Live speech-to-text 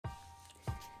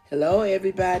Hello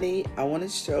everybody, I want to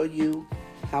show you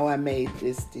how I made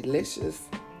this delicious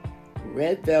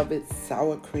red velvet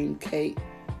sour cream cake,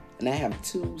 and I have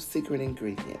two secret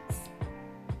ingredients.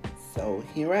 So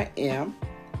here I am.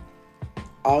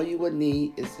 All you will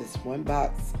need is just one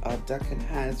box of Duncan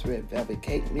Hines red velvet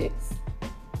cake mix,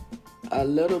 a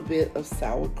little bit of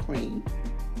sour cream.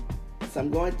 So I'm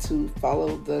going to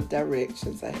follow the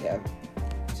directions. I have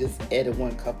just added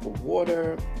 1 cup of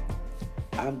water.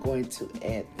 I'm going to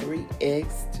add 3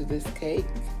 eggs to this cake,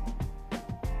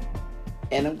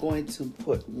 and I'm going to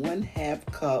put 1/2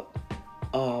 cup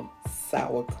of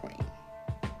sour cream.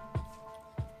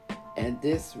 And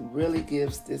this really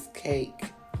gives this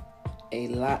cake a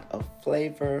lot of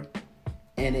flavor,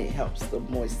 and it helps the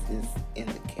moistness in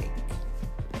the cake.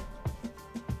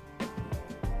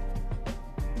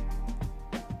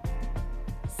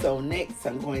 So next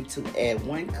I'm going to add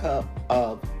 1 cup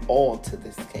of oil to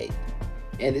this cake.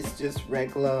 And it's just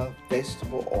regular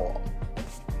vegetable oil.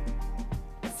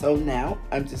 So now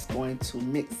I'm just going to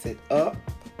mix it up.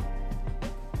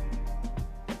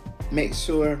 Make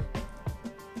sure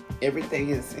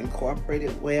everything is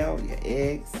incorporated well, your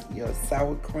eggs, your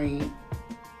sour cream,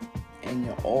 and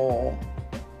your oil,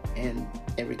 and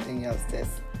everything else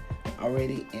that's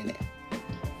already in it.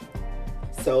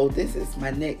 So this is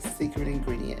my next secret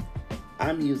ingredient.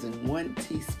 I'm using 1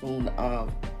 teaspoon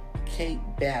of cake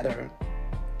batter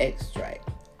extract.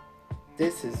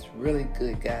 This is really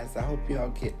good, guys. I hope y'all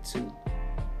get to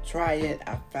try it.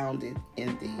 I found it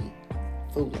in the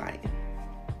Food Lion.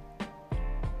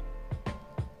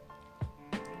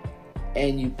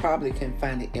 And you probably can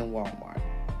find it in Walmart.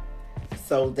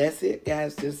 So that's it,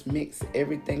 guys. Just mix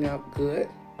everything up good.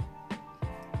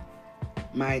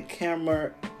 My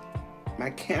camera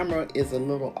is a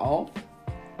little off,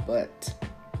 but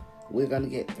we're gonna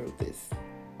get through this.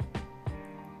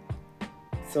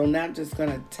 So now I'm just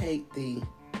gonna take the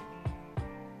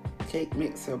cake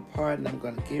mixer apart, and I'm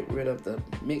gonna get rid of the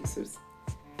mixers.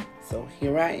 So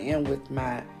here I am with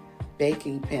my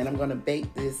baking pan. I'm gonna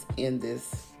bake this in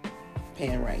this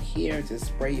pan right here. Just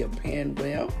spray your pan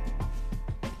well.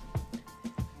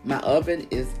 My oven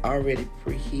is already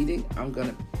preheating. I'm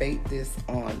gonna bake this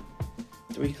on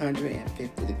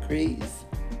 350 degrees.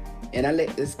 And I let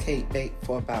this cake bake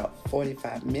for about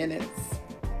 45 minutes.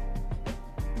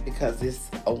 Because it's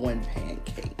a 1-pan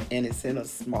cake and it's in a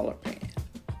smaller pan.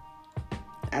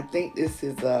 I think this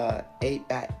is a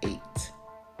 8x8.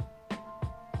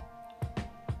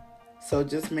 So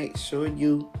just make sure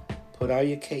you put all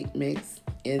your cake mix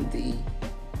in the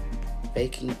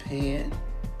baking pan.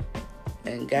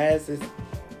 And guys,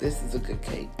 this is a good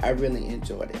cake. I really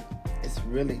enjoyed it. It's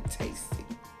really tasty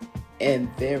and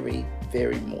very,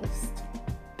 very moist.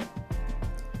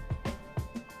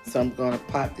 So I'm going to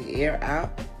pop the air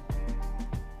out.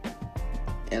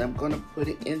 And I'm going to put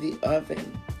it in the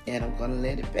oven, and I'm going to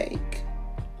let it bake.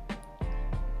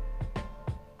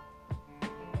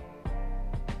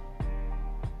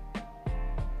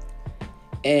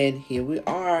 And here we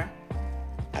are.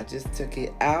 I just took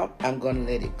it out. I'm going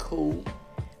to let it cool.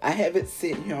 I have it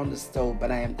sitting here on the stove, but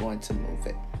I am going to move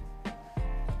it.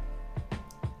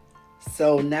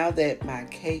 So now that my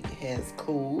cake has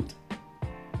cooled,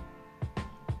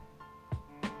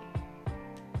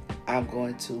 I'm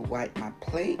going to wipe my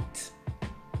plate.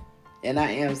 And I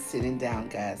am sitting down,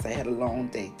 guys. I had a long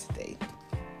day today.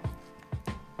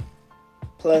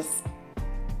 Plus,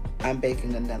 I'm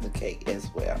baking another cake as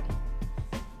well.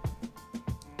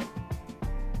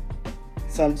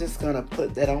 So I'm just going to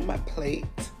put that on my plate.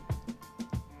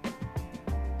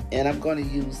 And I'm going to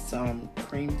use some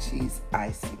cream cheese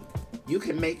icing. You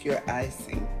can make your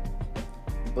icing,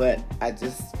 but I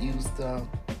just used the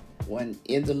one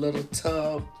in the little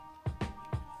tub.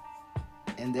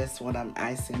 And that's what I'm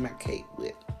icing my cake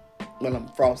with. Well, I'm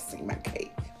frosting my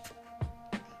cake.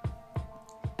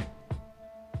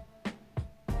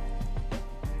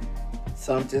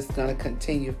 So I'm just going to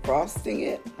continue frosting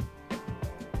it.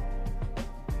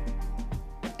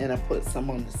 And I put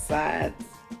some on the sides.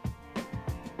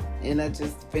 And I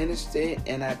just finished it.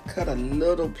 And I cut a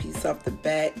little piece off the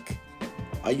back.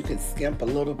 Or you can skimp a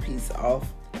little piece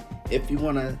off if you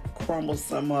want to crumble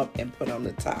some up and put on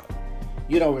the top.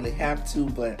 You don't really have to,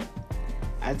 but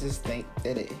I just think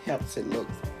that it helps it look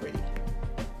pretty.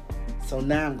 So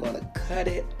now I'm going to cut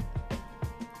it.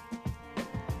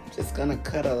 Just going to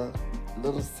cut a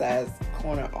little size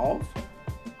corner off.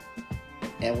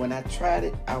 And when I tried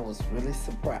it, I was really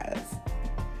surprised.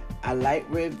 I like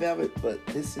red velvet, but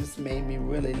this just made me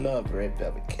really love red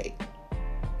velvet cake.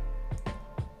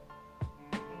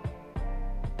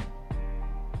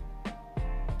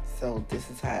 So this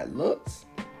is how it looks.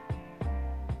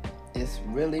 It's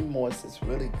really moist. It's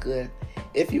really good.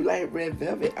 If you like red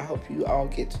velvet, I hope you all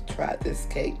get to try this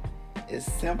cake. It's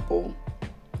simple,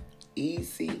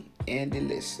 easy, and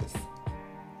delicious.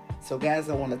 So guys,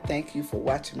 I want to thank you for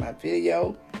watching my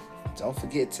video. Don't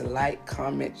forget to like,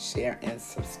 comment, share, and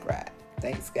subscribe.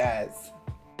 Thanks, guys.